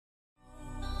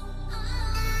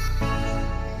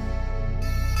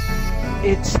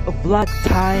It's a vlog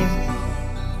time.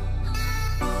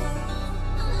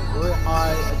 We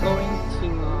are going to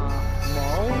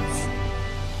malls.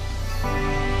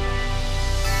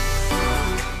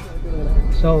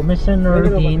 So Mr.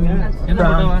 Nuruddin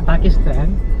from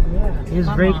Pakistan is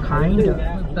very kind.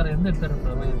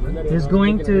 He's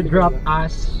going to drop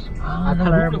us at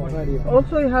Al-Haram.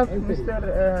 Also, you have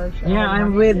Mr. Yeah,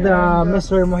 I'm with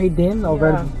Mr. Muhyiddin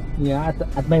over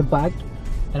at my back,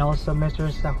 and also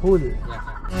Mr. Sahul.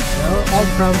 They're all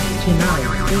from Chennai,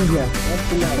 India.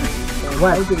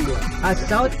 What?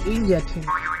 South India.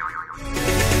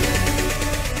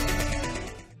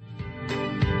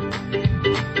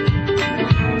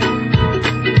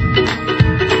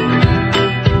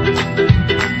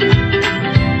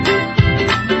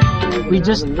 We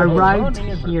just arrived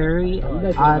here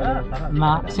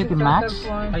at City Max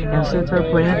in Center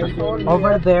Point.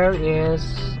 Over there is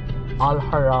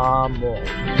Al-Haram Mall.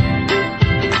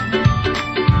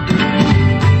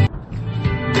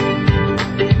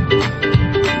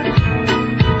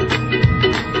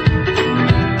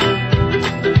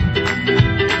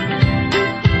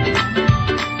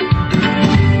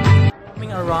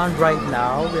 Coming around right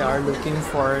now, we are looking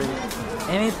for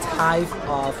any type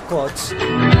of clothes.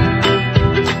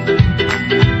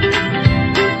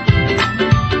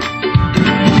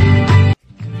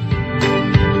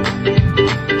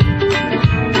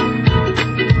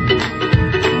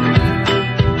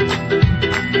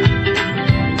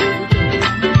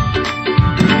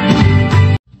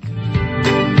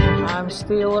 I'm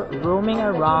still roaming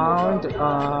around.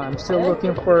 I'm still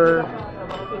looking for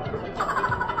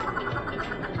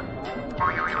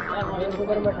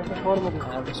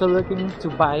to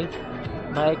buy,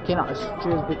 but I cannot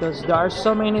choose because there are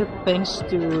so many things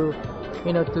to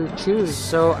choose.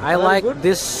 So I like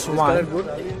this one.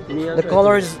 The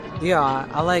colors, yeah,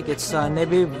 I like it's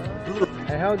navy blue.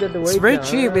 It's very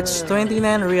cheap. It's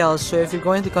 29 reals. So if you're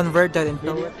going to convert that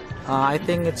into, I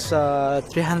think it's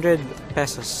 300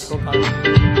 pesos.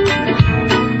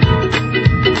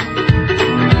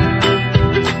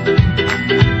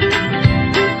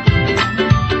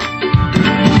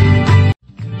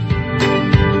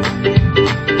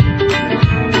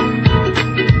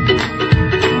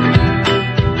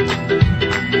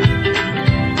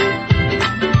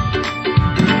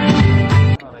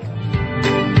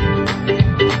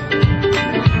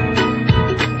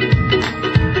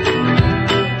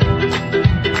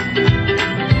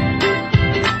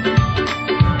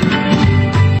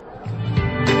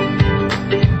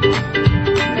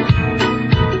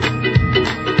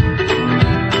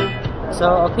 So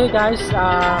okay guys,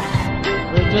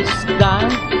 we're just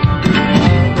done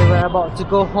and we're about to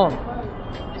go home.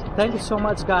 So thank you so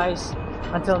much guys.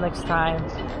 Until next time,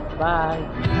 bye.